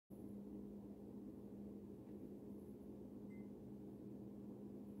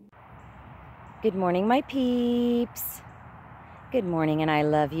Good morning, my peeps. Good morning, and I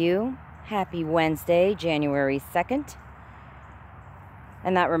love you. Happy Wednesday, January 2nd.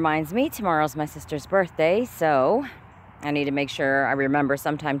 And that reminds me, tomorrow's my sister's birthday, so I need to make sure I remember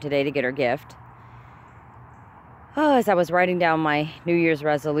sometime today to get her gift. Oh, as I was writing down my New Year's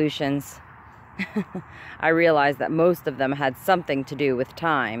resolutions, I realized that most of them had something to do with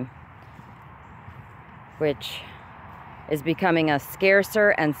time, which is becoming a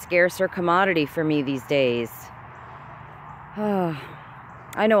scarcer and scarcer commodity for me these days.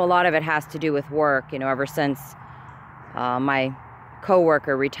 I know a lot of it has to do with work, ever since my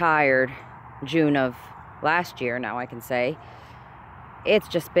coworker retired June of last year, now I can say. It's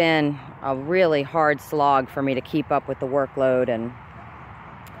just been a really hard slog for me to keep up with the workload, and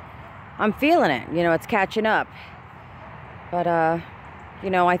I'm feeling it. It's catching up. But,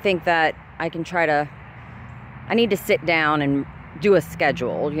 I think that I need to sit down and do a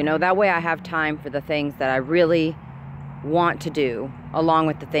schedule, that way I have time for the things that I really want to do, along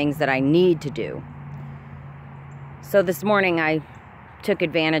with the things that I need to do. So this morning I took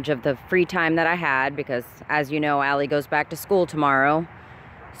advantage of the free time that I had because, as you know, Allie goes back to school tomorrow.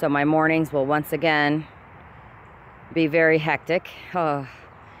 So my mornings will once again be very hectic.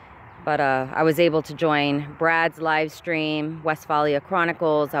 But I was able to join Brad's live stream, Westphalia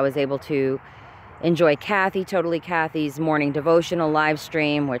Chronicles. I was able to enjoy Totally Kathy's morning devotional live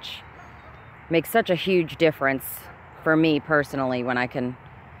stream, which makes such a huge difference for me personally when I can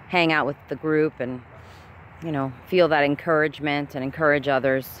hang out with the group and, feel that encouragement and encourage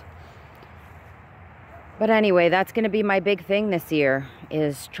others. But anyway, that's going to be my big thing this year,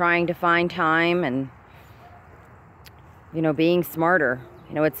 is trying to find time and, being smarter.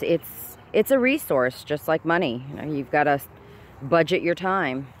 It's a resource, just like money. You've got to budget your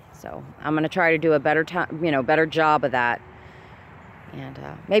time. So I'm going to try to do a better job of that. And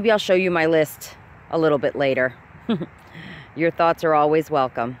maybe I'll show you my list a little bit later. Your thoughts are always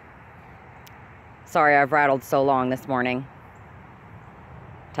welcome. Sorry I've rattled so long this morning.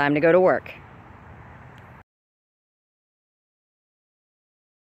 Time to go to work.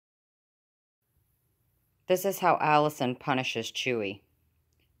 This is how Allison punishes Chewy.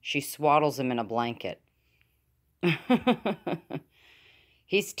 She swaddles him in a blanket.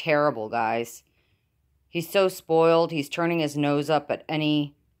 He's terrible, guys. He's so spoiled. He's turning his nose up at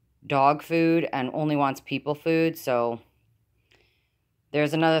any dog food and only wants people food. So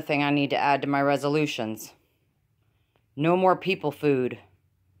there's another thing I need to add to my resolutions. No more people food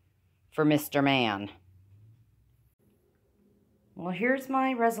for Mr. Man. Well, here's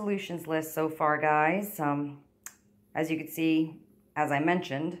my resolutions list so far, guys. As you can see, as I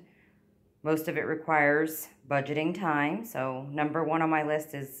mentioned, most of it requires budgeting time. So number one on my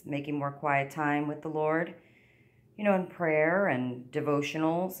list is making more quiet time with the Lord, in prayer and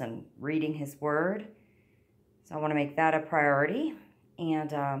devotionals and reading His Word. So I want to make that a priority.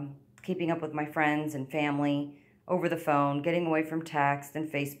 And keeping up with my friends and family over the phone, getting away from text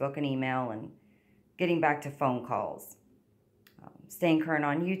and Facebook and email, and getting back to phone calls. Staying current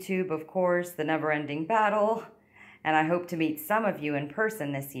on YouTube, of course, the never-ending battle. And I hope to meet some of you in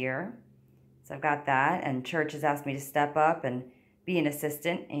person this year. So I've got that, and church has asked me to step up and be an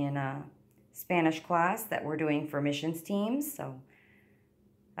assistant in a Spanish class that we're doing for missions teams. So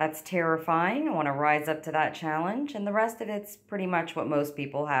that's terrifying. I want to rise up to that challenge, and the rest of it's pretty much what most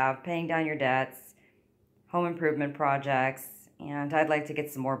people have: paying down your debts, home improvement projects, and I'd like to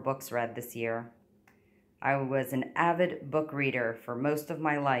get some more books read this year. I was an avid book reader for most of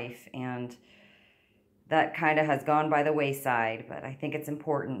my life, and that kind of has gone by the wayside, but I think it's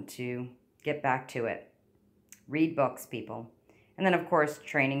important to get back to it. Read books, people. And then, of course,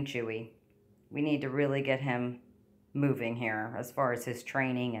 training Chewy. We need to really get him moving here as far as his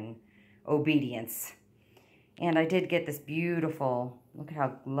training and obedience. And I did get this beautiful, look at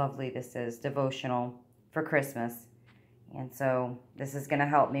how lovely this is, devotional for Christmas. And so this is going to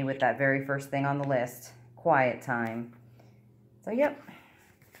help me with that very first thing on the list, quiet time. So, yep.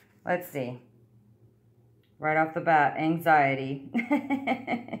 Let's see. Right off the bat, anxiety.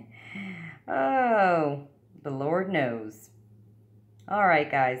 Oh, the Lord knows. All right,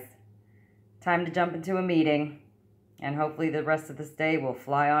 guys. Time to jump into a meeting. And hopefully the rest of this day will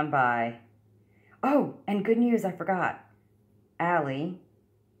fly on by. Oh, and good news, I forgot. Allie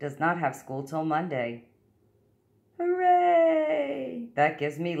does not have school till Monday. Hooray! That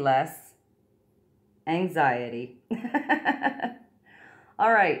gives me less anxiety.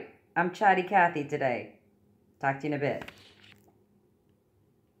 All right, I'm Chatty Kathy today. Talk to you in a bit.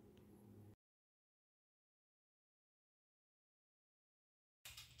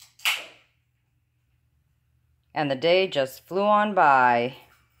 And the day just flew on by.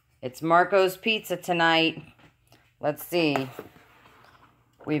 It's Marco's Pizza tonight. Let's see.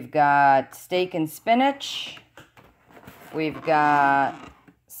 We've got steak and spinach. We've got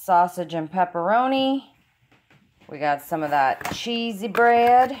sausage and pepperoni. We got some of that cheesy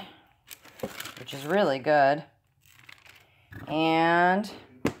bread, which is really good. And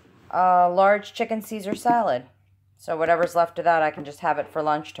a large chicken Caesar salad. So whatever's left of that, I can just have it for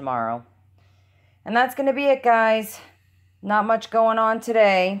lunch tomorrow. And that's going to be it, guys. Not much going on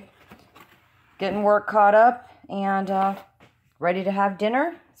today. Getting work caught up and ready to have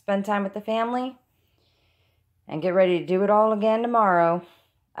dinner, spend time with the family, and get ready to do it all again tomorrow.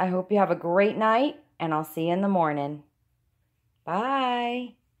 I hope you have a great night, and I'll see you in the morning.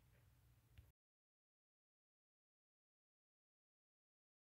 Bye.